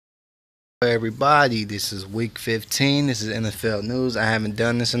everybody. This is week 15. This is NFL news. I haven't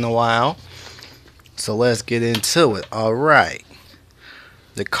done this in a while. So let's get into it. All right.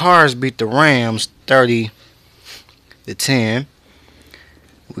 The Cards beat the Rams 30-10.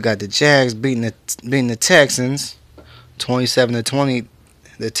 We got the Jags beating the Texans 27-20.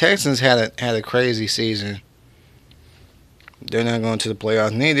 The Texans had a crazy season. They're not going to the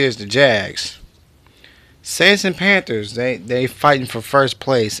playoffs. Neither is the Jags. Saints and Panthers, they fighting for first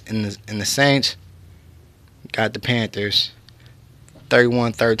place in the Saints got the Panthers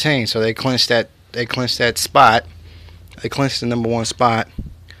 31-13. So they clinched that spot. They clinched the number 1 spot.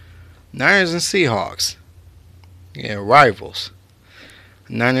 Niners and Seahawks. Yeah, rivals.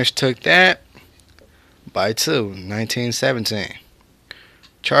 Niners took that by 2, 19-17.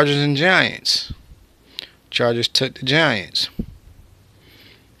 Chargers and Giants. Chargers took the Giants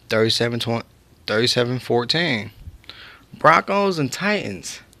 37-14. Broncos and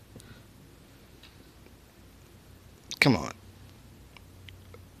Titans. Come on.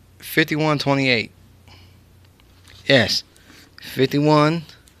 51-28. Yes.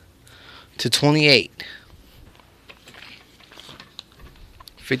 51-28.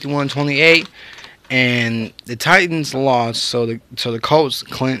 51-28. And the Titans lost, so the Colts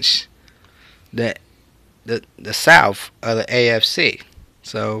clinched the South of the AFC.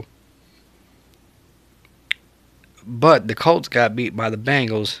 So, but the Colts got beat by the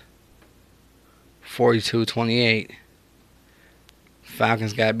Bengals 42-28.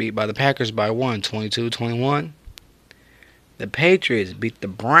 Falcons got beat by the Packers by 1, 22-21. The Patriots beat the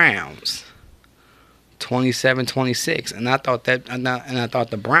Browns 27-26, and I thought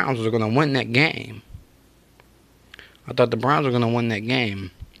the Browns were going to win that game. But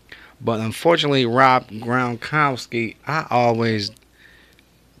unfortunately, Rob Gronkowski, I always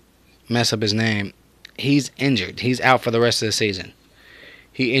mess up his name. He's injured. He's out for the rest of the season.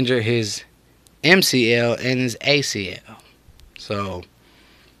 He injured his MCL and his ACL. So,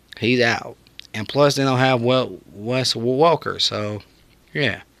 he's out. And plus, they don't have Wes Welker. So,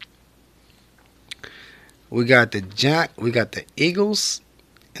 yeah. We got the Eagles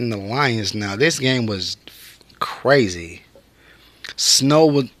and the Lions now. This game was crazy.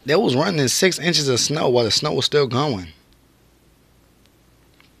 They was running 6 inches of snow while the snow was still going.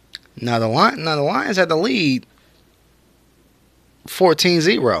 Now the Lions had the lead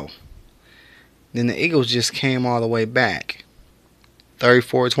 14-0. Then the Eagles just came all the way back.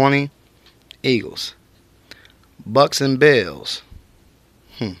 34-20, Eagles. Bucks and Bills.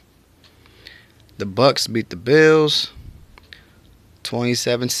 The Bucks beat the Bills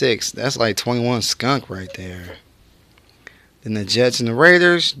 27-6. That's like 21 skunk right there. Then the Jets and the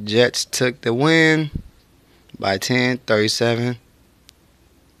Raiders. Jets took the win by 10, 37-27.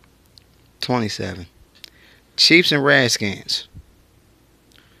 Chiefs and Redskins.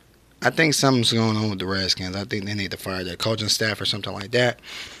 I think something's going on with the Redskins. I think they need to fire their coaching staff or something like that.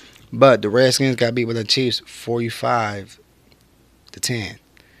 But the Redskins got beat by the Chiefs 45-10.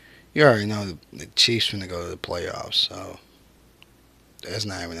 You already know the Chiefs finna go to the playoffs, so that's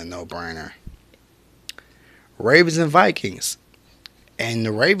not even a no-brainer. Ravens and Vikings. And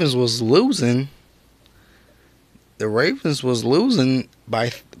the Ravens was losing. The Ravens was losing by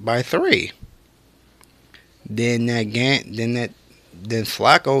 3. Then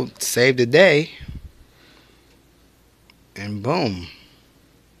Flacco saved the day. And boom.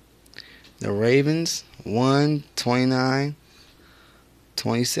 The Ravens won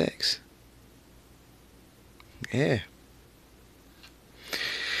 29-26. Yeah.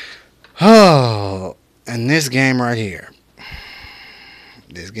 Oh, and this game right here.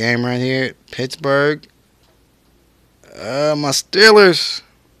 Pittsburgh. My Steelers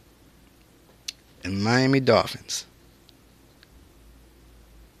and Miami Dolphins.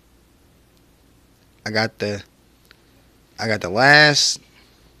 I got the last.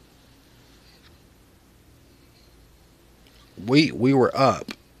 We were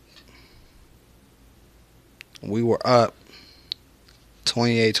up.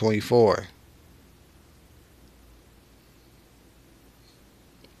 28-24.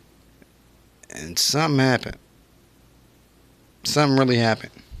 And something happened. Something really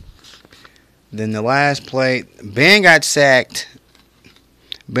happened. Then the last play, Ben got sacked.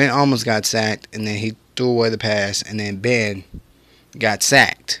 Ben almost got sacked, and then he threw away the pass, and then Ben got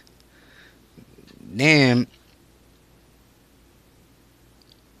sacked. Then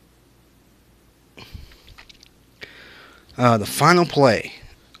the final play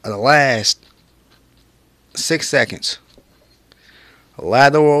of the last 6 seconds.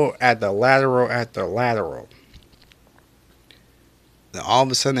 Lateral after lateral after lateral. Then all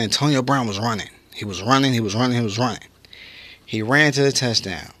of a sudden, Antonio Brown was running. He was running. He ran to the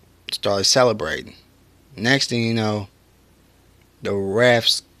touchdown. started celebrating. Next thing you know, the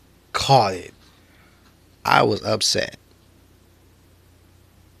refs caught it. I was upset.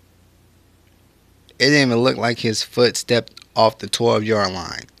 It didn't even look like his foot stepped off the 12-yard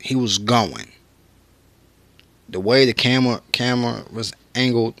line. He was going. The way the camera was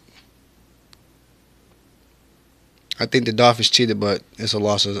angled, I think the Dolphins cheated, but it's a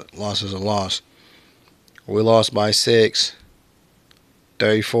loss. Loss is a loss. We lost by 6,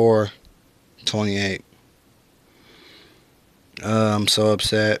 34-28. I'm so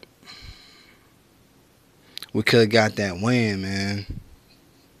upset. We could have got that win, man.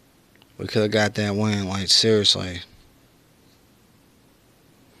 We could have got that win, like, seriously.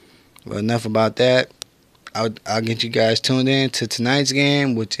 But enough about that. I'll get you guys tuned in to tonight's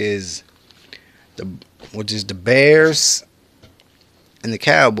game, which is the Bears and the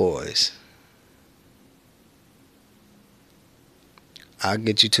Cowboys. I'll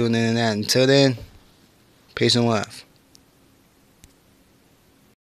get you tuned in to that. Until then, peace and love.